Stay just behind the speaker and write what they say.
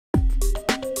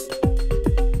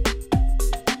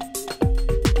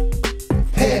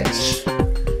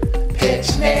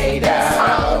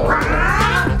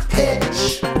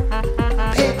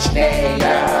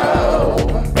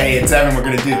it's Evan. We're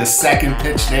going to do the second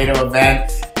Pitchnado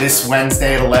event this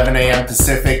Wednesday at 11 a.m.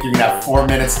 Pacific. You're going to have 4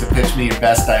 minutes to pitch me your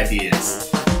best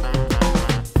ideas.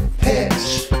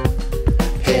 Pitchnado.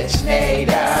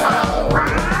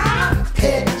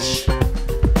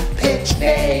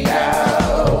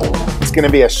 Pitchnado. It's going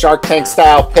to be a Shark Tank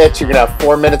style pitch. You're going to have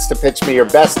 4 minutes to pitch me your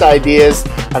best ideas.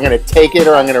 I'm going to take it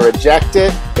or I'm going to reject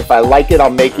it. If I like it, I'll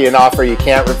make you an offer you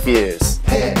can't refuse.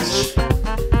 Pitchnado.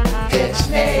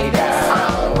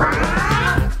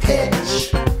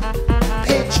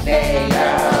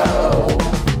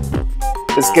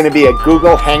 This is going to be a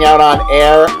Google Hangout on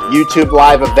Air YouTube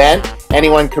live event.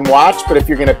 Anyone can watch, but if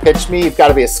you're going to pitch me, you've got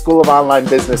to be a School of Online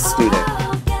Business student.